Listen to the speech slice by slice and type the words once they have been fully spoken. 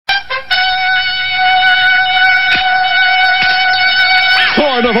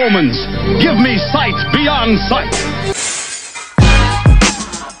Lord of Omens, give me sight beyond sight.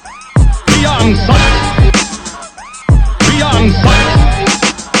 Beyond sight. Beyond sight.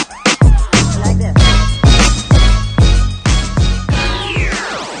 Like this.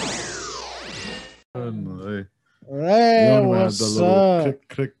 Hey, what's up?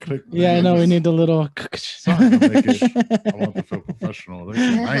 Click. Yeah, I know. We need the little. Something to make it. I want to feel professional. Like the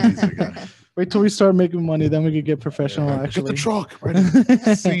 90s again. Wait till we start making money, then we could get professional. Get Actually, the truck. Right.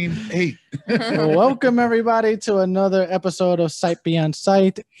 Scene 8. Welcome everybody to another episode of Sight Beyond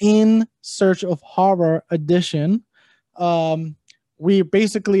Sight in Search of Horror edition. We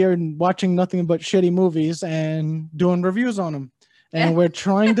basically are watching nothing but shitty movies and doing reviews on them, and we're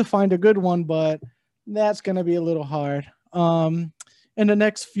trying to find a good one, but that's gonna be a little hard. In the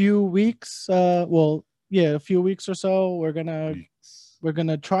next few weeks, a few weeks or so, we're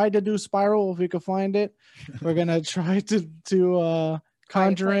gonna try to do Spiral if we can find it. We're gonna try to do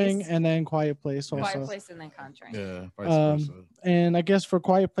Conjuring and then Quiet Place also. Quiet Place and then Conjuring. Yeah, vice versa. And I guess for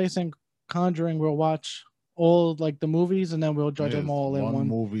Quiet Place and Conjuring, we'll watch all like the movies and then we'll judge them all in one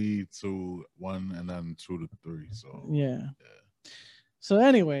movie to 1 and then 2 to 3. So yeah. So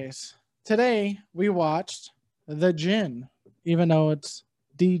anyways, today we watched The Djinn, even though it's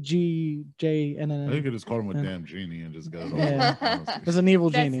DGJ and I think you could just call him a damn genie and just get it all. Yeah. It's an evil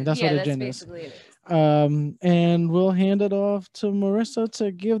genie. That's what a djinn is. It. And we'll hand it off to Marissa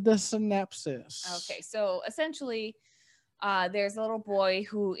to give the synopsis. Okay, so essentially, there's a little boy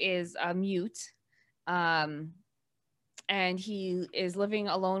who is mute, and he is living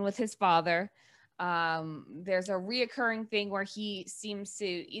alone with his father. There's a reoccurring thing where he seems to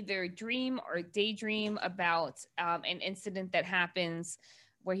either dream or daydream about an incident that happens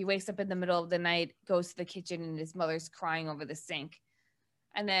where he wakes up in the middle of the night, goes to the kitchen, and his mother's crying over the sink.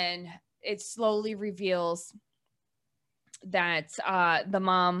 And then it slowly reveals that the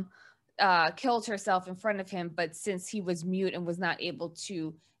mom killed herself in front of him, but since he was mute and was not able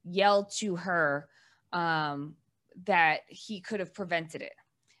to yell to her, that he could have prevented it.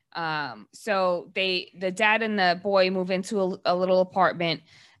 So the dad and the boy move into a little apartment,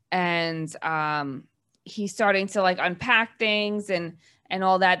 and he's starting to like unpack things and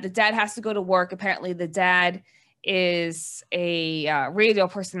all that. The dad has to go to work. Apparently the dad is a radio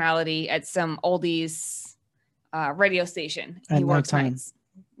personality at some oldies radio station. At he works nighttime. nights.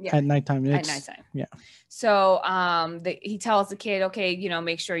 Yeah. At nighttime. At nighttime. Yeah. So he tells the kid, okay,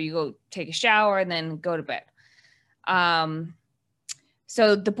 make sure you go take a shower and then go to bed.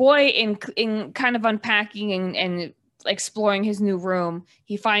 So the boy in kind of unpacking and exploring his new room,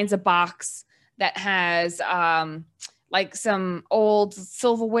 he finds a box that has like some old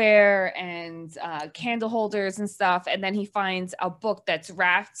silverware and candle holders and stuff. And then he finds a book that's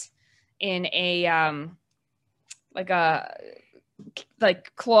wrapped in a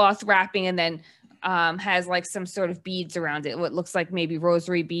cloth wrapping, and then has like some sort of beads around it. What looks like maybe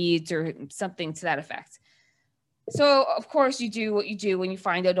rosary beads or something to that effect. So of course you do what you do when you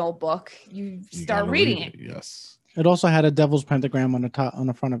find an old book. You start reading it. Yes. It also had a devil's pentagram on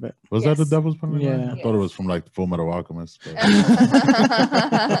the front of it. Was that the devil's pentagram? Yeah. I thought it was from like Full Metal Alchemist.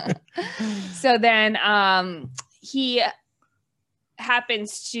 So then he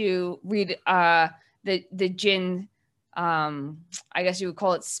happens to read the Djinn, I guess you would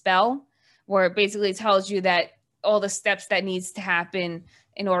call it spell, where it basically tells you that all the steps that needs to happen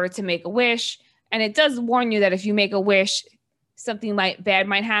in order to make a wish. And it does warn you that if you make a wish, something bad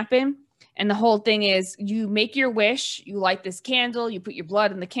might happen. And the whole thing is you make your wish, you light this candle, you put your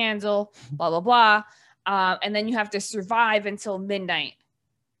blood in the candle, blah, blah, blah. And then you have to survive until midnight.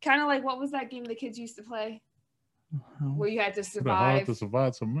 Kind of like, what was that game the kids used to play? Where you had to survive. Hard to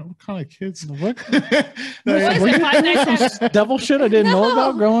survive. So what kind of kids? What? What is it, Five Nights at Devil shit I didn't know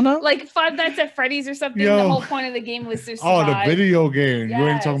about growing up? like Five Nights at Freddy's or something? Yo. The whole point of the game was to Oh, survive. the video game. You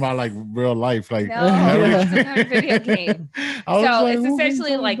ain't Yes. talking about like real life. Like, No, it's a video game. I was So like, it's who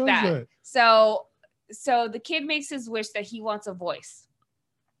essentially fucking like does that. So the kid makes his wish that he wants a voice.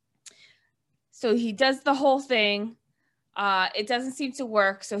 So he does the whole thing. It doesn't seem to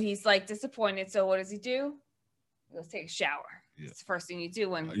work. So he's like disappointed. So what does he do? He goes take a shower. Yeah. It's the first thing you do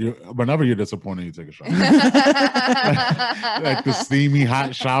when Whenever you're disappointed, you take a shower. Like the steamy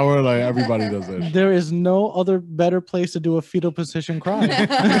hot shower. Like everybody does that shit. There is no other better place to do a fetal position cry.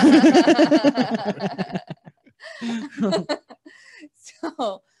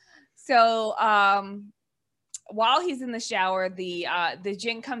 So while he's in the shower, the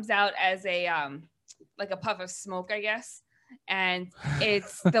djinn comes out as a like a puff of smoke, I guess, and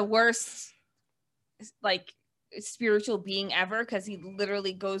it's the worst like spiritual being ever, because he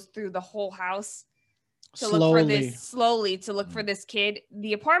literally goes through the whole house to look for this kid.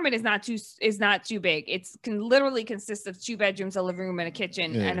 The apartment is not too big. It's can literally consist of 2 bedrooms, a living room, and a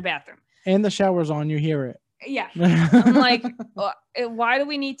kitchen and a bathroom. And the shower's on. You hear it. Yeah. I'm like, why do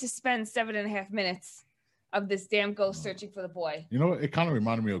we need to spend 7.5 minutes of this damn ghost searching for the boy? You know, it kind of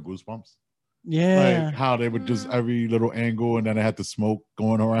reminded me of Goosebumps. Yeah. Like how they would just every little angle, and then they had the smoke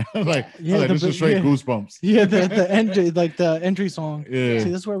going around. Like, this is straight yeah. Goosebumps. Yeah, the entry, like the entry song. Yeah.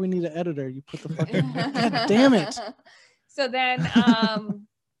 See, this is where we need an editor. You put the fucking. God damn it. So then,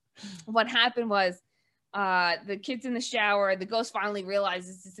 what happened was, the kid's in the shower. The ghost finally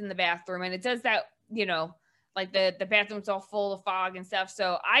realizes it's in the bathroom, and it does that, you know, like the bathroom's all full of fog and stuff.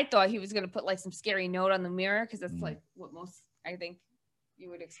 So I thought he was gonna put like some scary note on the mirror, because that's like what most, I think,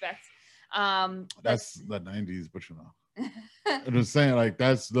 you would expect. That's the 90s, but you know, I'm just saying, like,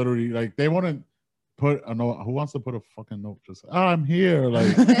 that's literally like they want to put a note. Who wants to put a fucking note? Just I'm here,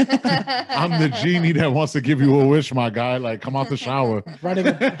 like I'm the genie that wants to give you a wish, my guy. Like, come out the shower.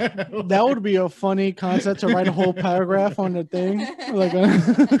 That would be a funny concept to write a whole paragraph on the thing. Like,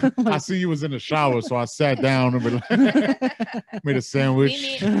 I see you was in the shower, so I sat down and made a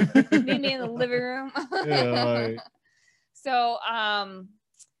sandwich. Meet me in the living room. Yeah, like,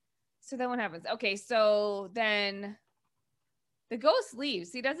 so then what happens? Okay, so then the ghost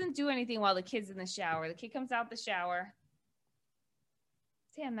leaves. He doesn't do anything while the kid's in the shower. The kid comes out the shower.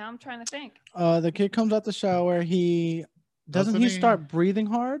 Damn, now I'm trying to think. The kid comes out the shower. He doesn't he start breathing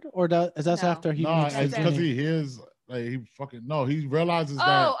hard, or is that after he? No, it's because he hears. Like, he fucking he realizes that.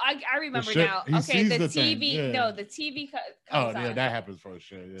 Oh, I remember now. Okay, the TV. Yeah. No, the TV comes yeah, on. that happens for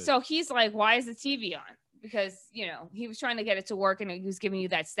sure. Yeah. So he's like, "Why is the TV on?" Because, you know, he was trying to get it to work, and he was giving you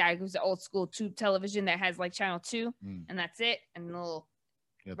that static. It was an old school tube television that has like channel 2, and that's it, and little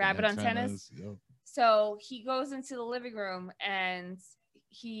rabbit antennas. Yep. So he goes into the living room and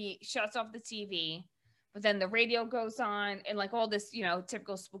he shuts off the TV, but then the radio goes on, and like all this, you know,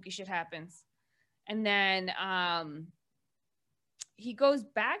 typical spooky shit happens. And then he goes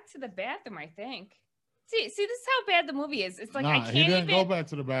back to the bathroom, I think. See, this is how bad the movie is. It's like, I can't he didn't go back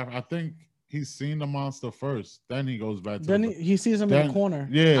to the bathroom. I think he's seen the monster first, then he goes back to then he sees him in the corner.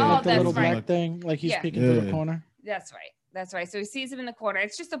 Yeah, like the little right. black thing, like he's peeking through the corner. That's right. So he sees him in the corner.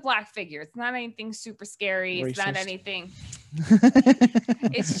 It's just a black figure. It's not anything super scary. It's not anything.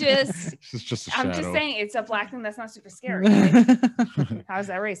 It's just a shadow. I'm just saying, it's a black thing that's not super scary. Right? How's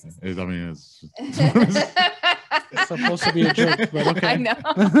that racist? I mean, it's it's supposed to be a joke, but okay. I know.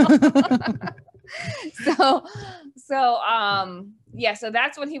 So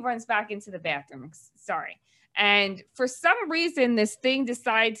that's when he runs back into the bathroom. Sorry. And for some reason, this thing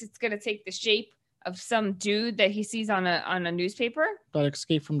decides it's going to take the shape of some dude that he sees on a newspaper. That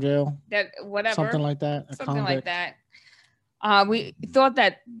escaped from jail. Something like that. We thought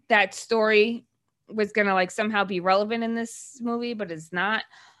that story was going to like somehow be relevant in this movie, but it's not.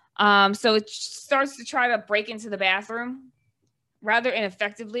 So it starts to try to break into the bathroom rather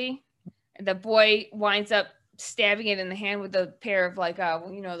ineffectively. The boy winds up stabbing it in the hand with a pair of like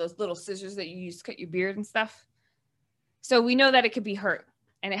those little scissors that you use to cut your beard and stuff. So we know that it could be hurt,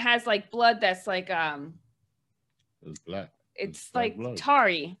 and it has like blood that's like it's black. It's like blood.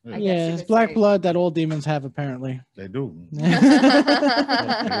 Tarry. Yeah, it's black blood that all demons have apparently. They do.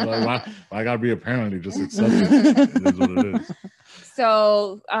 I gotta be apparently, just accept it. It is what it is.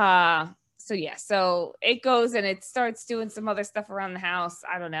 So it goes and it starts doing some other stuff around the house.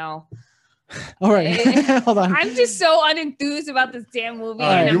 I don't know. All right, hold on. I'm just so unenthused about this damn movie.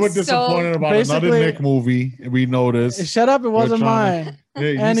 You were disappointed about another Nick movie. We know this. Shut up! It wasn't mine.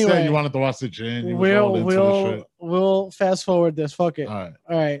 Yeah, you said you wanted to watch the Gin. We'll fast forward this. Fuck it. All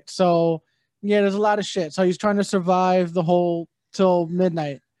right. So yeah, there's a lot of shit. So he's trying to survive till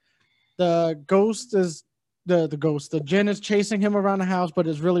midnight. The ghost is the Jinn is chasing him around the house, but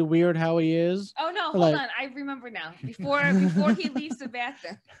it's really weird how he is. Oh no, hold on. I remember now. Before he leaves the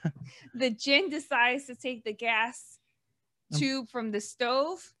bathroom, the Jinn decides to take the gas tube from the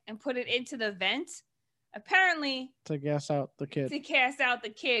stove and put it into the vent. Apparently to gas out the kid.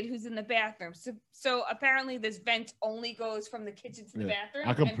 Who's in the bathroom. So apparently this vent only goes from the kitchen to the bathroom.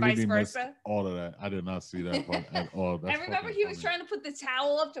 I completely missed all of that. I did not see that part at all. I remember he was trying to put the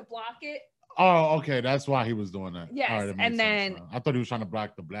towel up to block it. Oh, okay. That's why he was doing that. Yes, right, and then I thought he was trying to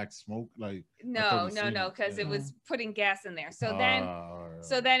block the black smoke. Like no, because it was putting gas in there. So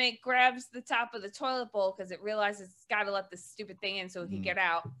then it grabs the top of the toilet bowl because it realizes it's got to let this stupid thing in so he can get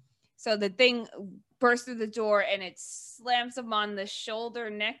out. So the thing bursts through the door and it slams him on the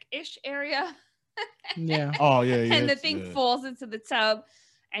shoulder neck-ish area. Yeah. Oh yeah. And the thing falls into the tub,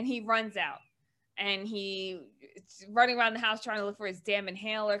 and he runs out. and he's running around the house trying to look for his damn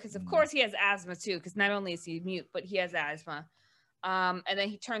inhaler because of course he has asthma too, because not only is he mute but he has asthma. And then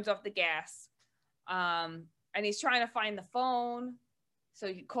he turns off the gas, and he's trying to find the phone so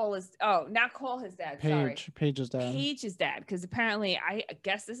he could call his not call his dad. Page's dad. Page's dad, because apparently I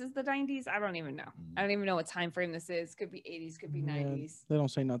guess this is the 90s. I don't even know. I don't even know what time frame this is. Could be 80s, could be 90s. They don't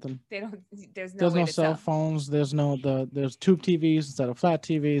say nothing. There's There's way no to cell tell. phones. There's tube TVs instead of flat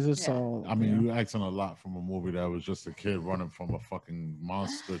TVs. It's all. I mean, you're asking a lot from a movie that was just a kid running from a fucking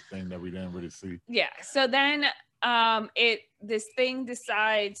monster thing that we didn't really see. Yeah. So then this thing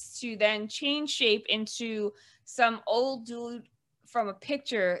decides to then change shape into some old dude from a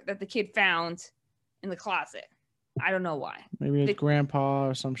picture that the kid found in the closet. I don't know why. Maybe it's grandpa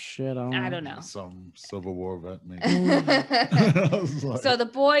or some shit. I don't know. Some Civil War vet, maybe. So the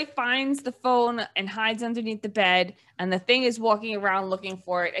boy finds the phone and hides underneath the bed, and the thing is walking around looking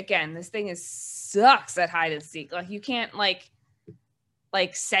for it. Again, this thing sucks at hide and seek. Like you can't like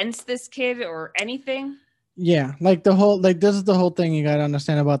sense this kid or anything. Yeah, like this is the whole thing you gotta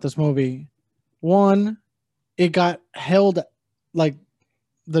understand about this movie. One, it got held like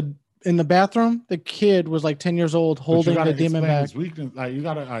in the bathroom. The kid was like 10 years old holding the demon back. His weakness. Like you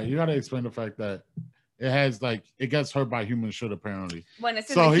gotta explain the fact that it has it gets hurt by human shit apparently. When it's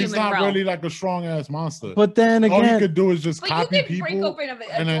in so the he's human not realm. really like a strong ass monster. But then again, all you could do is just But copy you can people break open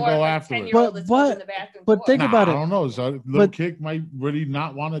a and then door go like after it. 10-year-old that's holding the bathroom door. Think about it. I don't know. So little kid might really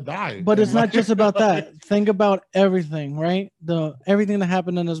not want to die. But it's not just about that. Think about everything, right? Everything that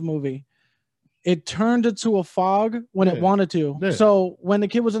happened in this movie. It turned into a fog when it wanted to. Yeah. So when the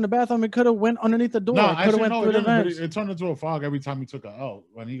kid was in the bathroom, it could have went underneath the door. No, It could have went through the it didn't, vents. but it turned into a fog every time he took an L.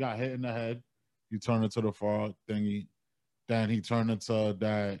 When he got hit in the head, he turned into the fog thingy. Then he turned into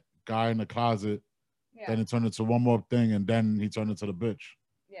that guy in the closet. Yeah. Then it turned into one more thing, and then he turned into the bitch.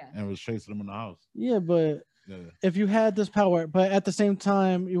 Yeah. And was chasing him in the house. Yeah, but Yeah. if you had this power, but at the same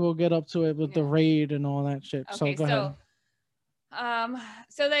time, you will get up to it with the raid and all that shit. Okay, so go ahead.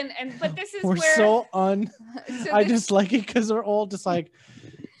 So then, but this is We're where so I this- just like it because we're all just like.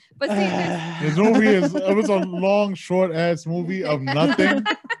 But see, This movie it was a long, short ass movie of nothing.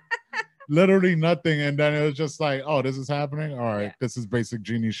 Literally nothing. And then it was just like, oh, this is happening. All right, this is basic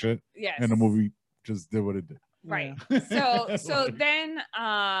genie shit. yes. And the movie just did what it did. Right. Yeah. So then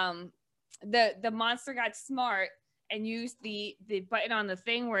the monster got smart and used the button on the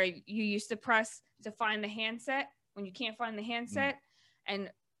thing where you used to press to find the handset when you can't find the handset, and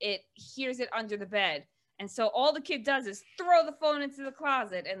it hears it under the bed. And so all the kid does is throw the phone into the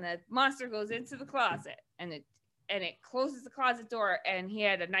closet, and the monster goes into the closet, and it closes the closet door, and he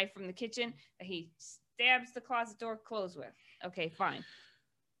had a knife from the kitchen that he stabs the closet door closed with. Okay, fine.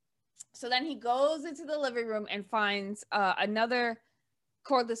 So then he goes into the living room and finds another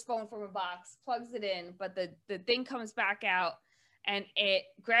cordless phone from a box, plugs it in, but the thing comes back out, and it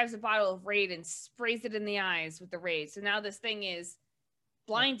grabs a bottle of Raid and sprays it in the eyes with the Raid. So now this thing is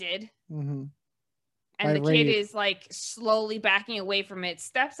blinded, Mm-hmm. and By the kid Raid. is like slowly backing away from it,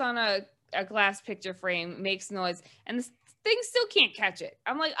 steps on a glass picture frame, makes noise, and this thing still can't catch it.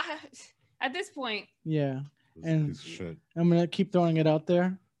 I'm like, at this point, Yeah. This And- piece of shit. I'm gonna keep throwing it out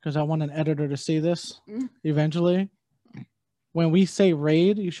there because I want an editor to see this Mm. eventually. When we say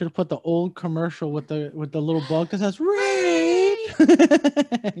raid, you should have put the old commercial with the little bug that says raid.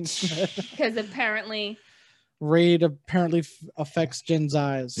 because apparently, Raid apparently affects Jin's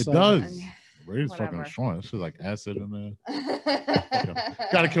eyes. It so- does. Raid's Whatever. fucking strong. That shit's like acid in there.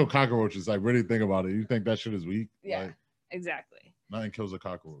 Gotta kill cockroaches. Like, really think about it. You think that shit is weak? yeah, Like, exactly. nothing kills a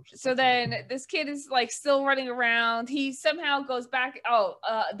cockroach. So then this kid is like still running around. He somehow goes back.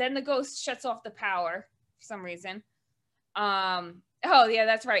 Then the ghost shuts off the power for some reason. Oh yeah,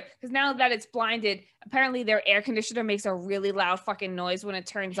 that's right. Because now that it's blinded, apparently their air conditioner makes a really loud fucking noise when it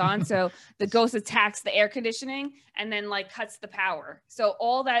turns on. So the ghost attacks the air conditioning and then like cuts the power. So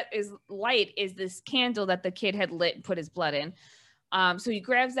all that is light is this candle that the kid had lit and put his blood in. So he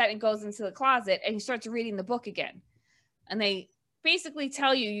grabs that and goes into the closet and he starts reading the book again. And they basically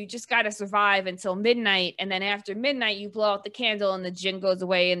tell you just got to survive until midnight, and then after midnight you blow out the candle and the jinn goes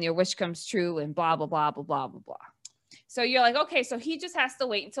away and your wish comes true and blah blah blah blah blah blah blah. So you're like, okay, so he just has to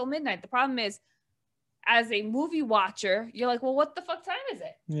wait until midnight. The problem is, as a movie watcher, you're like, well, what the fuck time is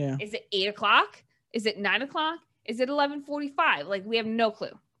it? Yeah. Is it 8 o'clock? Is it 9 o'clock? Is it 11:45? Like, we have no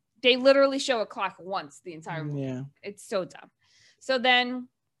clue. They literally show a clock once the entire movie. Yeah. It's so dumb. So then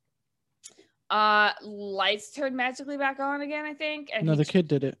lights turned magically back on again, I think. And No, he the kid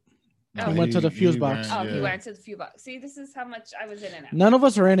did it. Oh. He went to the fuse box. he went to the few bucks. See, this is how much I was in and out. None of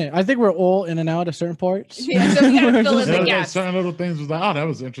us are in it. I think we're all in and out at certain parts. Yeah, so we gotta We're fill just in the like- gaps. Certain little things was like, oh, that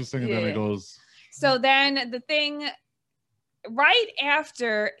was interesting. And then Yeah. it goes So then the thing, right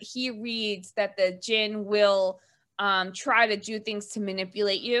after he reads that the jinn will try to do things to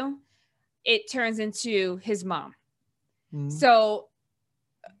manipulate you, it turns into his mom. Mhm. So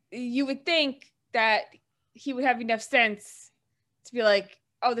you would think that he would have enough sense to be like,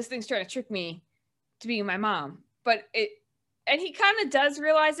 oh, this thing's trying to trick me to being my mom. But and he kind of does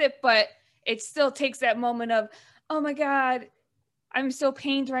realize it, but it still takes that moment of, oh my God, I'm so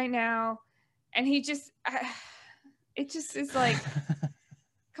pained right now. And he just, it just is like,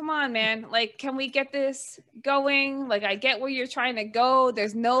 come on, man. Like, can we get this going? Like, I get where you're trying to go.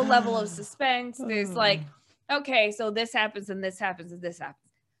 There's no level of suspense. There's like, okay, so this happens and this happens and this happens.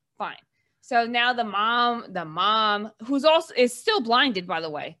 Fine. So now the mom, who's also is still blinded, by the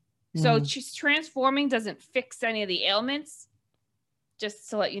way. So Mhm. she's transforming doesn't fix any of the ailments, just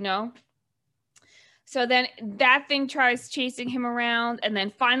to let you know. So then that thing tries chasing him around, and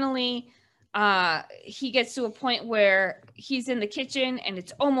then finally he gets to a point where he's in the kitchen and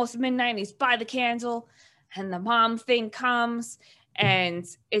it's almost midnight and he's by the candle, and the mom thing comes and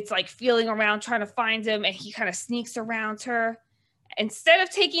it's like feeling around trying to find him, and he kind of sneaks around her. Instead of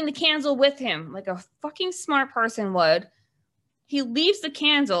taking the candle with him like a fucking smart person would, he leaves the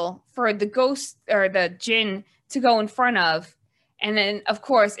candle for the ghost or the jinn to go in front of. And then, of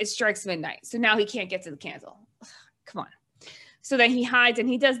course, it strikes midnight. So now he can't get to the candle. Come on. So then he hides and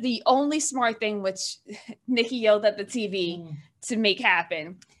he does the only smart thing, which Nikki yelled at the TV to make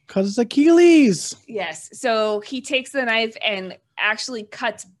happen. Because it's Achilles. Yes. So he takes the knife and actually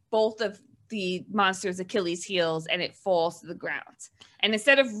cuts both of the monster's Achilles heels, and it falls to the ground. And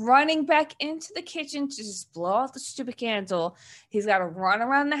instead of running back into the kitchen to just blow out the stupid candle, he's got to run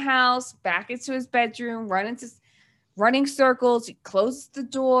around the house, back into his bedroom, running circles. He closes the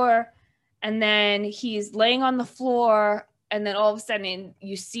door, and then he's laying on the floor, and then all of a sudden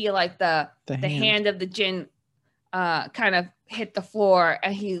you see like the hand of the jinn kind of hit the floor,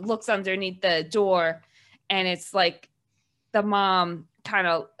 and he looks underneath the door, and it's like the mom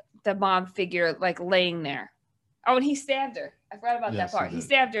figure like laying there. Oh, and he stabbed her. I forgot about that part. He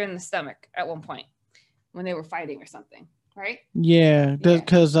stabbed her in the stomach at one point when they were fighting or something, right? Yeah,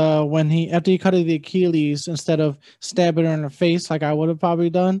 because after he cut the Achilles, instead of stabbing her in the face like I would have probably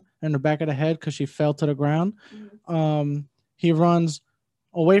done, in the back of the head because she fell to the ground, he runs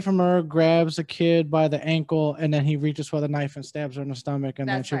away from her, grabs the kid by the ankle, and then he reaches for the knife and stabs her in the stomach, and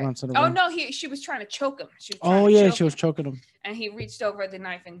then she runs to the room. Oh no, she was trying to choke him. She was choking him. And he reached over the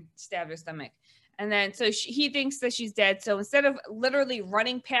knife and stabbed her stomach. And then so he thinks that she's dead. So instead of literally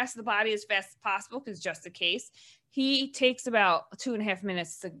running past the body as fast as possible, because just a case, he takes about 2.5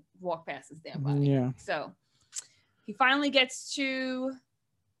 minutes to walk past his damn body. Yeah. So he finally gets to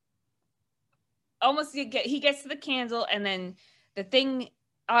he gets to the candle, and then the thing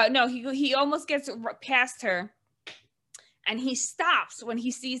he almost gets past her, and he stops when he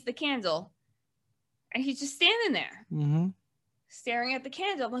sees the candle, and he's just standing there staring at the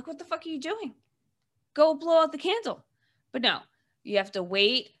candle. I'm like, what the fuck are you doing? Go blow out the candle. But no, you have to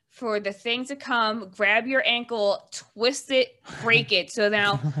wait for the thing to come, grab your ankle, twist it, break it. So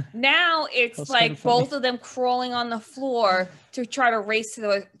now it's like both of them crawling on the floor to try to race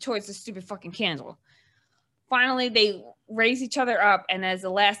towards the stupid fucking candle. Finally, they raise each other up, and as a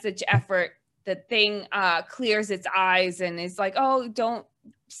last-ditch effort, the thing clears its eyes and is like, oh, don't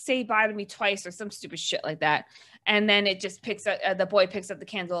say bye to me twice or some stupid shit like that. And then it just picks up, the boy picks up the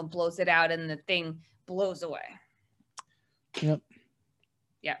candle and blows it out, and the thing blows away. Yep.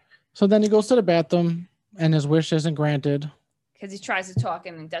 Yeah. So then he goes to the bathroom, and his wish isn't granted. Because he tries to talk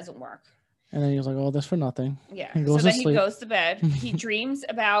and it doesn't work. And then he was like, oh, that's for nothing. Yeah. He So goes then to he sleep. goes to bed. He dreams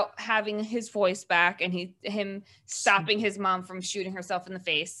about having his voice back and him stopping his mom from shooting herself in the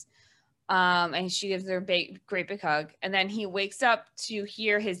face. And she gives her a great big hug. And then he wakes up to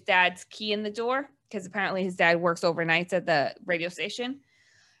hear his dad's key in the door, because apparently his dad works overnights at the radio station.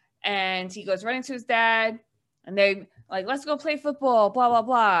 And he goes running to his dad, and they like, let's go play football, blah, blah,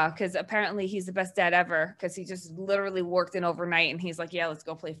 blah. Because apparently he's the best dad ever, because he just literally worked in overnight, and he's like, yeah, let's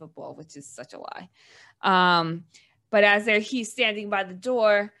go play football, which is such a lie. But as he's standing by the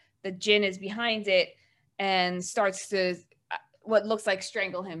door, the jinn is behind it and starts to what looks like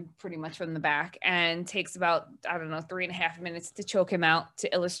strangle him pretty much from the back, and takes about, 3.5 minutes to choke him out,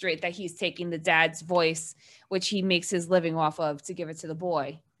 to illustrate that he's taking the dad's voice, which he makes his living off of, to give it to the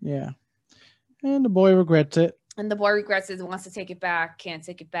boy. Yeah. And the boy regrets it. And the boy regrets it, wants to take it back, can't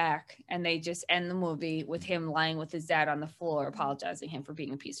take it back. And they just end the movie with him lying with his dad on the floor, apologizing him for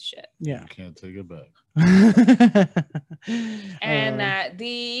being a piece of shit. Yeah. Can't take it back. And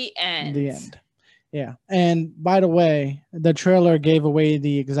the end. The end. Yeah. And by the way, the trailer gave away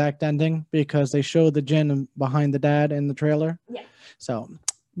the exact ending because they showed the Jin behind the dad in the trailer. Yeah. So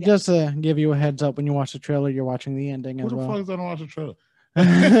Yeah. just to give you a heads up, when you watch the trailer, you're watching the ending Who as the well. fuck is gonna watch the trailer?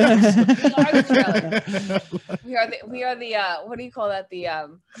 We are the we are the what do you call that? The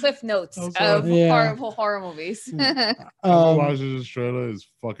cliff notes I'm of sorry. Yeah. horrible horror movies. Whoever Um, watches this trailer is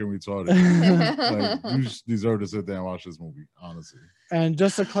fucking retarded. Like you just deserve to sit there and watch this movie, honestly. and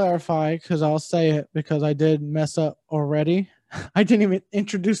just to clarify, because I'll say it because I did mess up already. I didn't even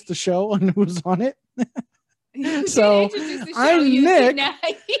introduce the show and who's on it. You So, did introduce the show, I'm you Nick. Did not,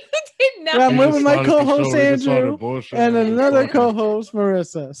 you did not. Yeah, I'm He with just my started the co-host show, he just started Andrew bullshitting and another fucking- co-host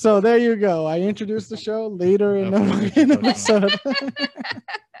Marissa. So there you go. I introduced the show later in the Definitely fucking introduction. episode.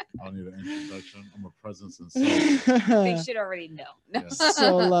 I don't need an introduction. I'm a presence in sight. They should already know. No. Yes.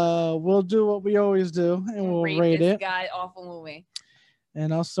 So we'll do what we always do and we'll rate this it. god awful movie.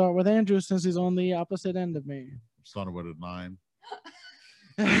 And I'll start with Andrew since he's on the opposite end of me. Starting with a 9.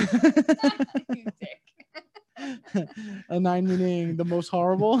 You dick. A 9 meaning the most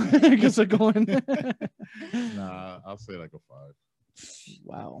horrible. I guess we're going. Nah, I'll say like a 5.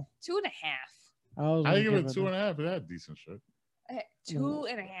 Wow. 2.5. I was I gonna give it it 2.5. It had decent shit.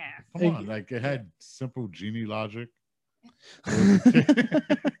 2.5. Come on, like it had simple genie logic.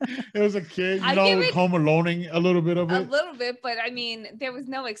 It was a kid, I give it- home aloneing a little bit of A it. little bit, but I mean, there was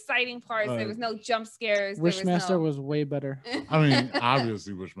no exciting parts. There was no jump scares. There Wishmaster was was way better. no... I mean,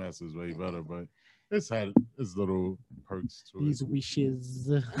 obviously, Wishmaster is way better, but it's had its little perks to These it.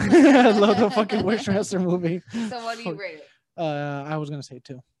 wishes. I love the fucking Wishmaster movie. So what do you rate it? I was gonna say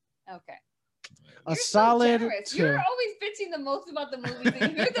 2. Okay. A You're so solid generous. 2. You're always bitching the most about the movies,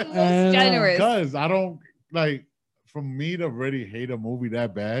 and you're the most I know. generous. Because I don't like for me to really hate a movie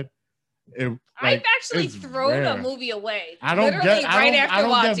that bad. I've actually it's thrown a rare. movie away. I don't literally get. I right don't, after I don't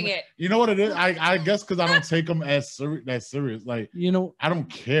watching get, it. You know what it is? I guess because I don't take them as that serious. Like You know I don't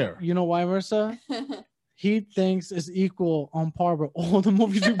care. why, Marissa? He thinks it's equal on par with all the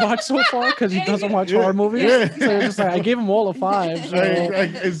movies we watched so far because he doesn't watch Yeah. horror movies. Yeah. So it's just like I gave him all a 5. So.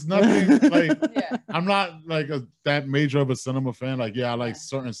 Like, it's nothing like Yeah. I'm not like that major of a cinema fan. Like, yeah, I like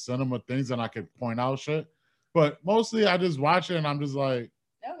certain cinema things and I could point out shit. But mostly I just watch it and I'm just like,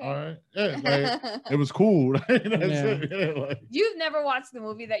 Okay. all right, yeah, like it was cool. That's Yeah. it. Yeah, like, You've never watched the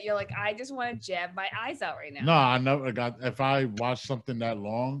movie that you're like, I just want to jab my eyes out right now. no, I never got. If I watch something that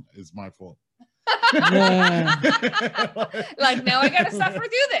long, it's my fault. Yeah. Like now I gotta suffer through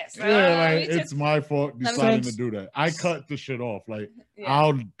this. Yeah, Let like me it's my fault Let me deciding to just- do that. I cut the shit off. Like yeah.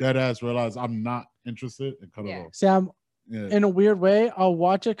 I'll dead ass realize I'm not interested and cut Yeah. it off. See, I'm Yeah. in a weird way. I'll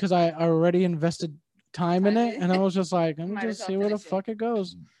watch it because I already invested time in it, and I was just like, let me Might as just well see where the finish it. fuck it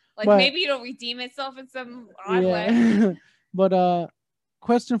goes. Like but- maybe it'll redeem itself in some odd way. Yeah. But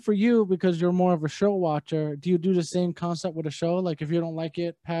question for you, because you're more of a show watcher, do you do the same concept with a show? Like if you don't like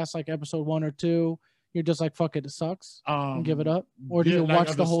it past like episode 1 or 2, you're just like, fuck it, it sucks, and give it up? Or do you like, watch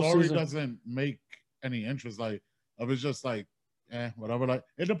if the whole story season? doesn't make any interest. Like if it's just like whatever. Like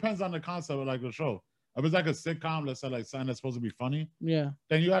it depends on the concept of like the show. If it's like a sitcom, let's say like something that's supposed to be funny, Yeah.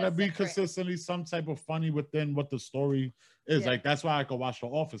 then you gotta That's be different. consistently some type of funny within what the story is. Yeah. Like that's why I could watch The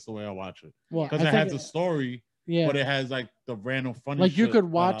Office the way I watch it. Well, Because I it think has a story, yeah. but it has like the random funny Like you shit could that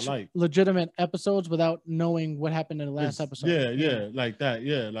I watch like. legitimate episodes without knowing what happened in the last It's- episode. Yeah, like that.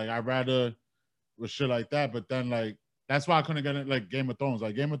 Yeah, like I'd rather with shit like that. But then like that's why I couldn't get it like Game of Thrones.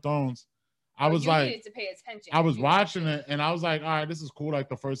 Like Game of Thrones, I was you like, needed to pay attention. I was You- watching it and I was like, all right, this is cool. Like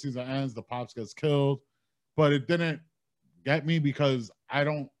the first season ends, the pops gets killed, but it didn't get me because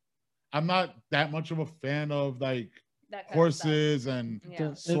I'm not that much of a fan of like that kind of stuff. horses and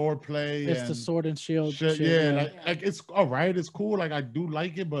Yeah. sword play It's and the sword and shield. shit. shit, Yeah, Yeah. like it's all right. It's cool. Like I do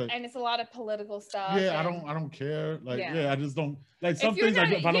like it, but And it's a lot of political stuff. yeah, I and- don't care. Like Yeah. yeah, I just don't like some if you're things. not, I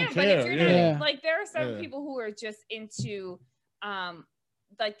do, if I don't yeah, but if care, you're yeah. not, like there are some Yeah. people who are just into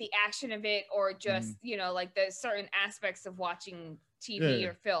like the action of it or just like the certain aspects of watching TV Mm-hmm. Yeah.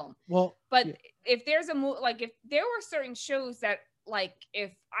 or film. Well, But yeah. if there's a like if there were certain shows that like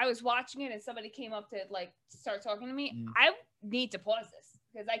if I was watching it and somebody came up to like start talking to me, Mm. I need to pause this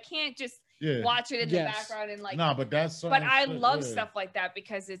because I can't just Yeah. watch it in the Yes. background and like Nah, but that's but certain I shit, love yeah. stuff like that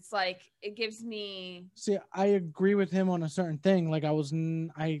because it's like it gives me see, I agree with him on a certain thing. Like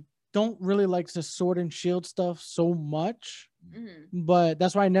I don't really like the sword and shield stuff so much, mhm. but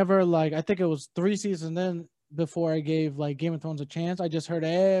that's why I never like. I think it was 3 seasons then before I gave like Game of Thrones a chance. I just heard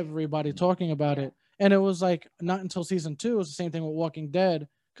everybody talking about Yeah. it, and it was like not until season 2. It was the same thing with Walking Dead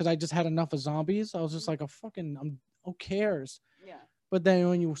because I just had enough of zombies. I was just like, who cares? yeah. But then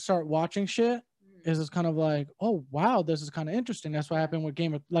when you start watching shit, Mhm. it's just kind of like, oh wow, this is kind of interesting. That's what Yeah. happened with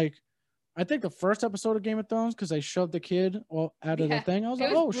Game of like I think the first episode of Game of Thrones because they shoved the kid out of the Yeah, thing. I was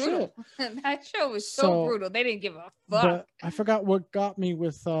It like, was oh brutal. shit. That show was so So- brutal. They didn't give a fuck. But I forgot what got me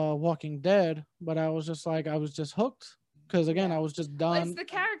with Walking Dead, but I was just like, I was just hooked because again, Yeah. I was just Well, done. it's the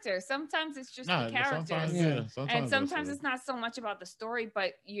characters. Sometimes it's just Nah, the characters. sometimes, Yeah. yeah. Sometimes And that's sometimes it. it's not so much about the story,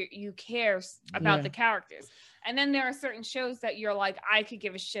 but you care about Yeah. the characters. And then there are certain shows that you're like, I could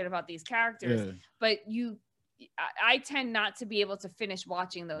give a shit about these characters, Yeah. but I tend not to be able to finish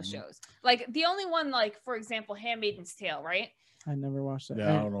watching those Mhm. shows. Like the only one, like for example, Handmaid's Tale, right? I never watched it.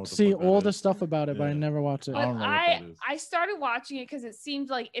 Yeah, I don't know what the see fuck that all the is. stuff about it, but I Yeah. never watched it. I But don't know what I that is. I started watching it because it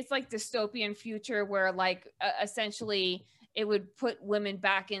seemed like it's like dystopian future where like essentially it would put women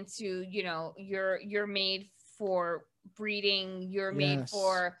back into, you know, you're made for breeding, you're made Yes.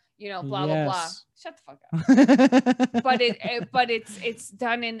 for, you know, blah blah blah. Yes. Shut the fuck up. But it's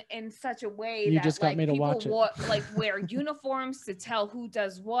done in such a way You that just got like me to people watch it. like wear uniforms to tell who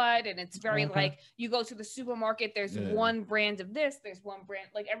does what, and it's very Okay. like you go to the supermarket, there's Yeah. one brand of this, there's one brand,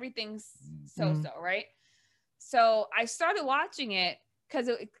 like everything's Mhm. so right. So I started watching it because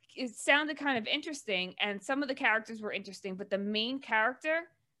it sounded kind of interesting, and some of the characters were interesting, but the main character,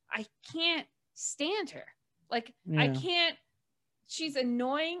 I can't stand her. Like I Yeah. can't. She's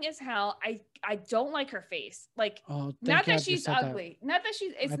annoying as hell. I don't like her face. Like Oh, thank not God that you she's said that. ugly. Not that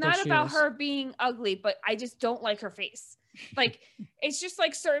she's. It's I thought not she about is. her being ugly, but I just don't like her face. Like it's just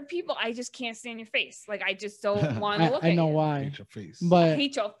like certain people. I just can't stand your face. Like I just don't want to look I at know you. why, Hate your face. I but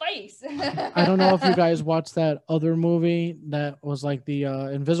hate your face. I don't know if you guys watched that other movie that was like the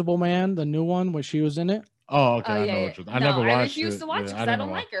Invisible Man, the new one where she was in it. Oh, okay. Oh, I yeah, know yeah. what you're. I No, never watched I refuse it. to watch Yeah, it because I I didn't don't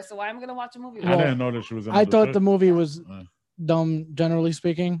watch- like her. So why am I gonna watch a movie? I with her? didn't know that she was in. I the thought shit. the movie was Uh, dumb, generally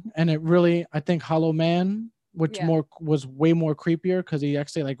speaking, and it really, I think Hollow Man, which Yeah. was way more creepier because he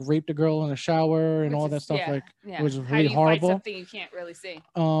actually like raped a girl in the shower and Which all is- that stuff. yeah, Like, yeah. was How really do you horrible. fight something you can't really see?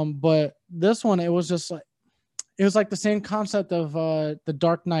 but this one, it was just like, it was like the same concept of the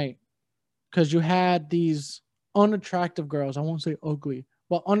Dark Knight, because you had these unattractive girls. I won't say ugly,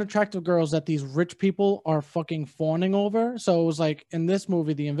 but unattractive girls that these rich people are fucking fawning over. So it was like in this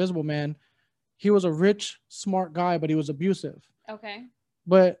movie, The Invisible Man, he was a rich, smart guy, but he was abusive. Okay.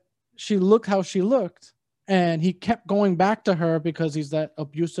 But she looked how she looked, and he kept going back to her because he's that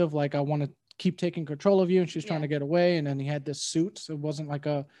abusive. Like, I want to keep taking control of you, and she's trying Yeah. to get away. And then he had this suit. So it wasn't like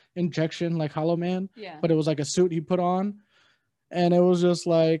a injection like Hollow Man, Yeah. but it was like a suit he put on, and it was just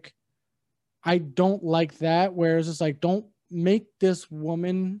like, I don't like that. Whereas it's like, don't make this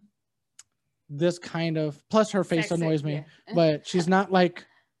woman this kind of. Plus, her face Sexy, annoys me, yeah. but she's not like.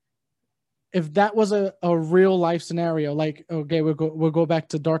 If that was a real life scenario, like, okay, we'll go back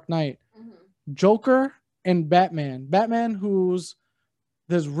to Dark Knight. Mhm. Joker and Batman. Batman, who's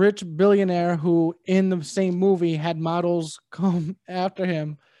this rich billionaire who in the same movie had models come after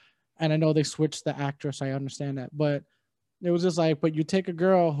him. And I know they switched the actress. I understand that. But it was just like, but you take a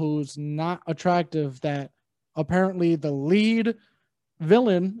girl who's not attractive that apparently the lead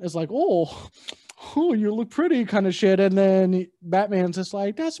villain is like, oh, you look pretty kind of shit. And then Batman's just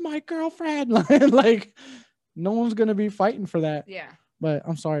like, that's my girlfriend. Like, no one's going to be fighting for that. Yeah. But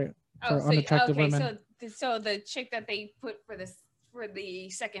I'm sorry. For unattractive women. So the chick that they put for the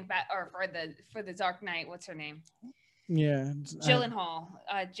second for the Dark Knight, what's her name? Yeah. Gyllenhaal,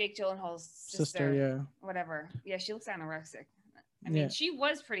 Jake Gyllenhaal's Sister, yeah. whatever. Yeah, she looks anorexic. I mean, Yeah. she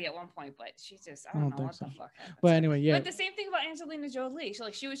was pretty at one point, but she's just I I don't, don't know think what the so. fuck happened. But to her. anyway, yeah. But the same thing about Angelina Jolie.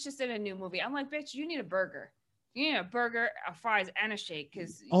 She was just in a new movie. I'm like, bitch, you need a burger. You need a burger, a fries, and a shake.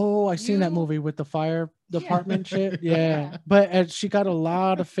 Because Oh, I seen that you- movie with the fire Yeah. department shit. Yeah. Yeah. But she got a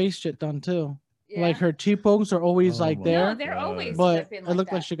lot of face shit done too. Like her cheekbones are always Oh like my there. No, they're always But been it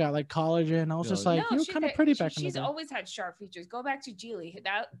looked that. like she got like collagen. I was Yeah, just like, you were she kind of did- pretty she- back in the She's day. always had sharp features. Go back to Geely.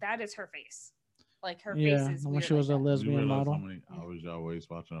 That is her face. Like her Yeah, face is when weird she was like a that. You lesbian realize model. how many hours y'all waste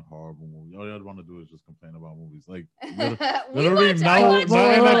watching a horrible movie? All y'all want to do is just complain about movies. Like, We literally watch- now- I watch now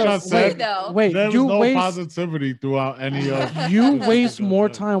Drag that y'all Race said- too, though. Wait, there was you no waste positivity throughout any of. you this waste particular more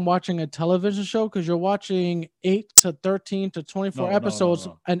thing. time watching a television show because you're watching 8 to 13 to 24 No, no, episodes,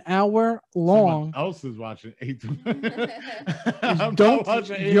 no. an hour Someone long. else is watching 8. I'm not Don't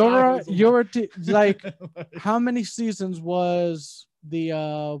watching 8 you're hours. like how many seasons was the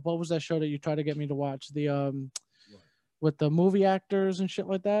what was that show that you tried to get me to watch? The with the movie actors and shit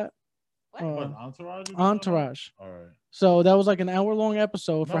like that. What? What, Entourage? you talking about? Entourage. All right. So that was like an hour long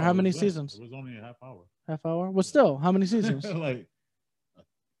episode for No, how it many was less. seasons? It was only a half hour. Half hour? Well, still, how many seasons? Like,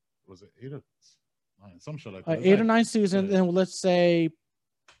 was it 8 or 9? Some shit like that. It's 8 or like- 9 seasons, yeah. and let's say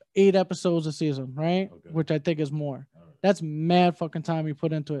 8 episodes a season, right? Okay. Which I think is more. All right. That's mad fucking time you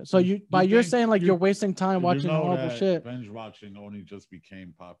put into it. So you're think saying like you- you're wasting time You watching know horrible that shit. Binge watching only just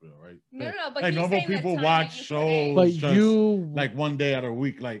became popular, right? No, but like he's normal saying the people time watch that you put in. shows, But just, you like one day out of a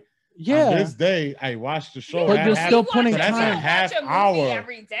week. Like on yeah. this day, I watched the show. But at you're half- still We putting watch so that's we a don't time. half watch a movie hour.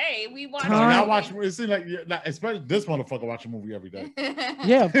 every day. We watch. Time. No, y'all movies. watch. It seems like especially this motherfucker watch a movie every day.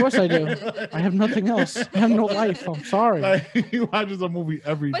 Yeah, of course I do. I have nothing else. I have no life. I'm sorry. Like he watches a movie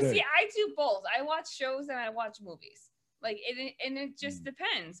every day. But see, I do both. I watch shows and I watch movies. Like it just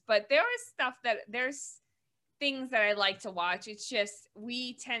depends. But there's things that I like to watch. It's just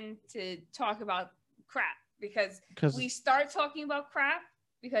we tend to talk about crap because we start talking about crap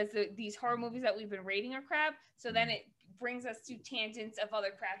because these horror movies that we've been rating are crap. So then it brings us to tangents of other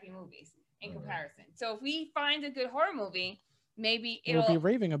crappy movies in comparison. So if we find a good horror movie, maybe we'll be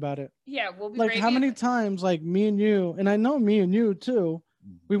raving about it. Yeah, we'll be like raving how many times like me and you, and I know me and you too,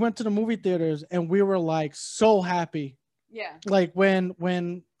 we went to the movie theaters and we were like so happy. Yeah. Like when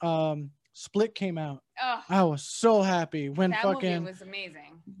Split came out, I was so happy when that fucking movie was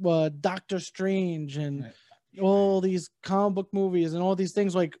amazing. Doctor Strange and all these comic book movies and all these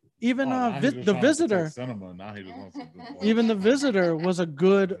things, like even the Visitor. Cinema. Now he just wants to do Even the Visitor was a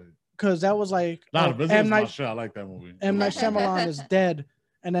good, because that was like the Visitor's my shit. I like that movie. M. Night Shyamalan is dead,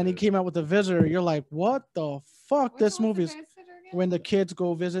 and then he came out with the Visitor. You're like, what the fuck? This movie's when the kids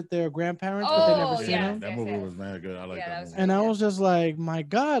go visit their grandparents, but they never seen them. That movie was mad good. I like that movie. And I was just like, my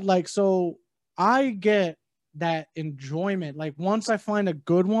God, like, so I get that enjoyment. Like once I find a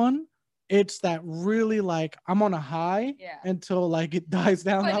good one, it's that really like I'm on a high until like it dies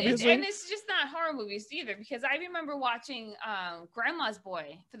down. But obviously, and it's just not horror movies either, because I remember watching Grandma's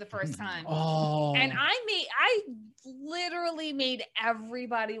Boy for the first time. Oh, and I literally made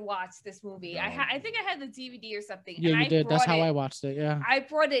everybody watch this movie. I think I had the DVD or something. Yeah, and you did. That's how I watched it. Yeah, I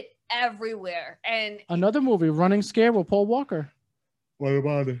brought it everywhere. And another movie, Running Scared with Paul Walker. What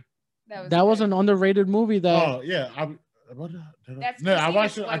about it? That was an underrated movie. That I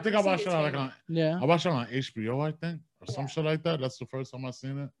watched it. I think I watched it on I watched it on HBO, I think, or some shit like that. That's the first time I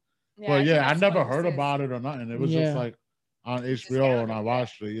seen it. But I never heard about it or nothing. It was just like on HBO and I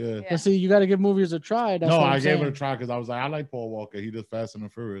watched it. Yeah. But see, you got to give movies a try. That's what I'm gave saying. it a try because I was like, I like Paul Walker. He did Fast and the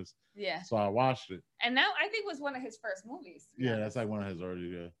Furious. Yeah. So I watched it. And that I think was one of his first movies. Yeah, that's like one of his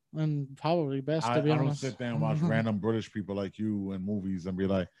early. And probably best to be honest. I don't sit there and watch random British people like you in movies and be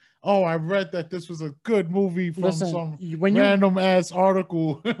like, oh, I read that this was a good movie from some random ass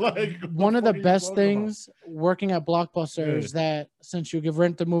article. Like one of the best things working at Blockbuster is that since you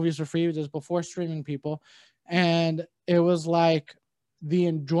rent the movies for free, just before streaming people, and it was like the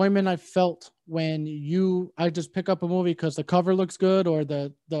enjoyment I felt when I just pick up a movie because the cover looks good or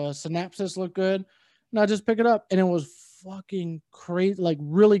the synopsis look good, and I just pick it up and it was fucking crazy, like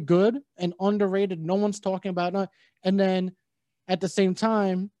really good and underrated. No one's talking about it. And then at the same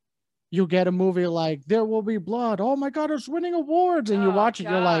time, you get a movie like There Will Be Blood. Oh my God, it's winning awards. And you watch it,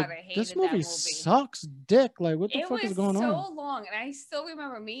 you're like, this movie sucks dick. Like, what the fuck is going on? It was so long. And I still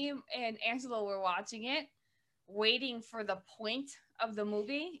remember me and Angela were watching it, waiting for the point of the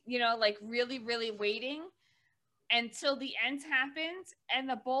movie, like really, really waiting until the end happened. And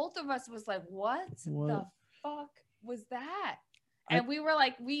the both of us was like, what the fuck was that? And we were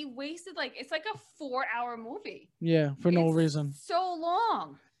like, we wasted it's like a 4-hour movie. Yeah, for no reason. So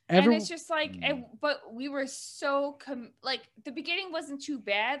long. And it's just like, but we were so the beginning wasn't too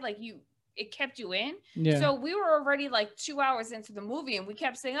bad. It kept you in. Yeah. So we were already 2 hours into the movie, and we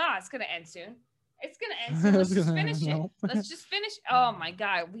kept saying, it's gonna end soon. It's gonna end soon. Let's just finish it. Let's just finish. Oh my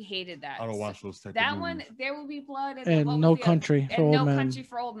God, we hated that. I don't watch those type that of one. movies. There Will Be Blood and No Country for Old Men. Country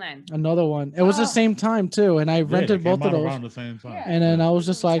for Old Men. Another one. It was the same time too, and I rented both of those. Around the same time. Yeah. And then I was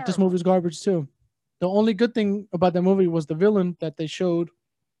just like, this movie's garbage too. The only good thing about the movie was the villain that they showed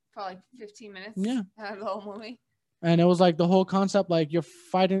for 15 minutes. Yeah, out of the whole movie. And it was like the whole concept, like you're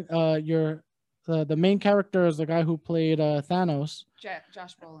fighting. The main character is the guy who played Thanos.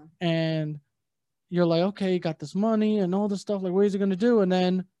 Josh Brolin. And you're like, okay, he got this money and all this stuff. Like, what is he gonna do? And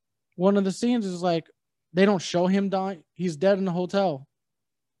then one of the scenes is like, they don't show him die. He's dead in the hotel.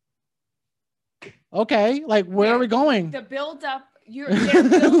 Okay, like where are we going? The build up.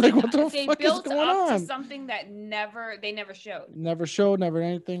 Like, what the fuck is going on? To something that they never showed. Never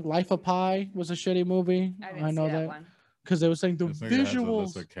anything. Life of Pi was a shitty movie. I know that because they were saying the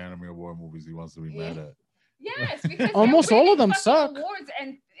visuals. That's Academy Award movies he wants to be mad at. Yes, because almost all of them suck. Awards,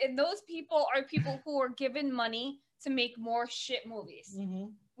 and those people are people who are given money to make more shit movies. Mm-hmm.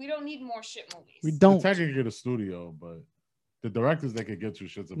 We don't need more shit movies. We don't. They technically get a studio, but the directors they could get two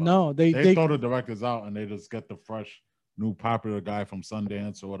shits about. No, they throw the directors out and they just get the fresh, new popular guy from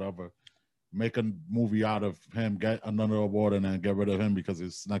Sundance or whatever. make a movie out of him, get another award, and then get rid of him because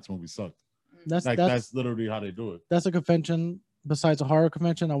his next movie sucked. That's Like that's that's literally how they do it. that's a convention. Besides a horror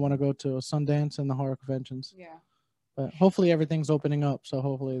convention, I want to go to a Sundance and the horror conventions. Yeah. But hopefully everything's opening up, so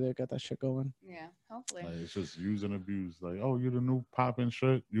hopefully they got that shit going. Yeah. Hopefully. Like, it's just use and abuse. Like, oh, you're the new popping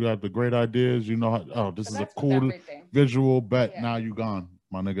shit. You have the great ideas. You know how. Oh, this But is a that's with cool everything. visual bet. Yeah. Now you gone,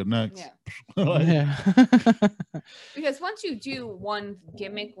 my nigga. Next. Yeah. Like, Yeah. Because once you do one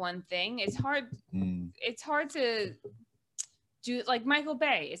gimmick, one thing, it's hard. mm, It's hard to do like Michael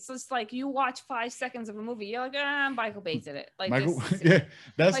Bay. It's just like you watch 5 seconds of a movie, you're like, Michael Bay did it. Like Michael, this, yeah,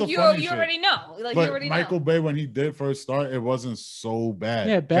 that's like the you funny shit. already know. Like But you already Michael know. Bay, when he did first start, it wasn't so bad.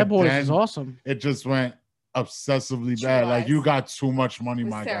 Yeah, Bad But Boys then is awesome. It just went obsessively True bad. Like, you Lies. got too much money, It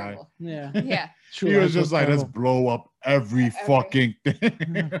was my terrible. Yeah. Yeah. True guy. He was Lies just like, let's terrible. blow up every fucking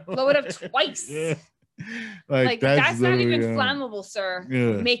thing. Blow it up twice. Yeah. Like that's not even literally, flammable, sir.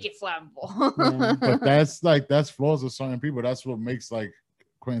 Yeah. Make it flammable. Yeah. But that's flaws of certain people. That's what makes like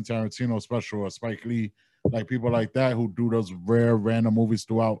Quentin Tarantino special, or Spike Lee, like people like that who do those rare random movies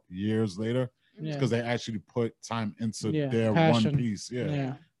throughout years later, Yeah. because they actually put time into Yeah, their passion. one piece. Yeah,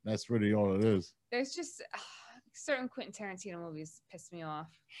 Yeah. that's really all it is. There's just certain Quentin Tarantino movies piss me off.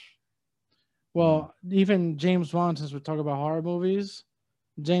 Well, even James Wan, since we're talking about horror movies,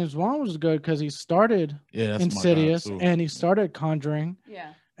 James Wan was good because he started Yeah, that's Insidious my guy, too. and he started Conjuring,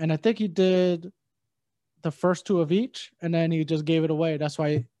 Yeah. and I think he did the first two of each, and then he just gave it away. That's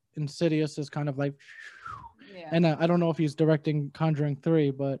why Insidious is kind of like, Yeah. and I don't know if he's directing Conjuring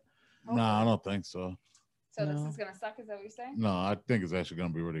 3, but Nah, I don't think so. So this No. is gonna suck. Is that what you're saying? No, I think it's actually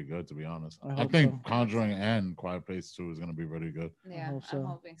gonna be really good, to be honest. I I hope think so. Conjuring and Quiet Place 2 is gonna be really good. Yeah, hope so. I'm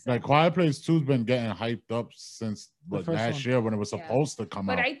hoping so. Like Quiet Place 2's been getting hyped up since The first last one. year when it was Yeah. supposed to come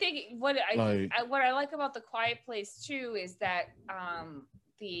But out. I think what Like- what I like about the Quiet Place too is that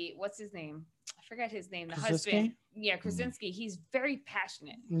the what's his name? I forget his name. The husband. Krasinski? Yeah, Krasinski. He's very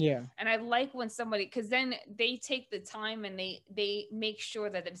passionate. yeah, And I like when somebody, because then they take the time and they make sure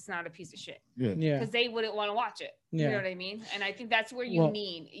that it's not a piece of shit, yeah. yeah, because they wouldn't want to watch it. You know yeah. what I mean? And I think that's where you Well-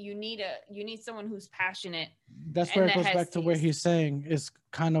 need someone who's passionate. That's and where it that goes has back to where taste. he's saying is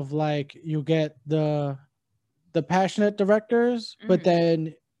kind of like you get the passionate directors, but Mhm.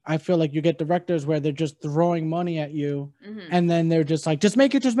 then I feel like you get directors where they're just throwing money at you, Mhm. and then they're just like, just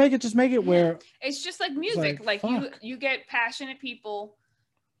make it, just make it, just make it. Where It's just like music. like, Like, fuck. you get passionate people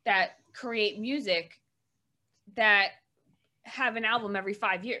that create music that have an album every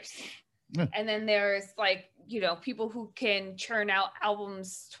 5 years. Yeah. And then there's like, people who can churn out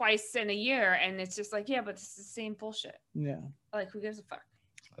albums twice in a year, and it's just like, yeah, but it's the same bullshit. yeah, Like, who gives a fuck?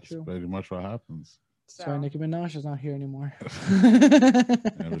 That's True. pretty much what happens. So sorry, Nicki Minaj is not here anymore.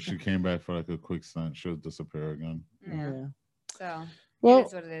 Yeah, but she came back for like a quick stunt. She'll disappear again. yeah. So Well, it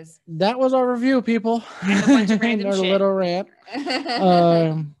is what it is. that was our review, people. And a bunch of random Our shit. little rant.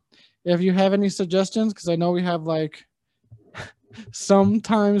 If you have any suggestions, because I know we have like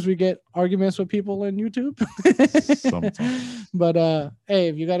sometimes we get arguments with people in YouTube. Sometimes. But hey,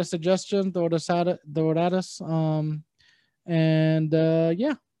 if you got a suggestion, throw it at us. And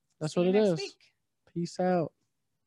yeah, that's See what you it next is. week. Peace out.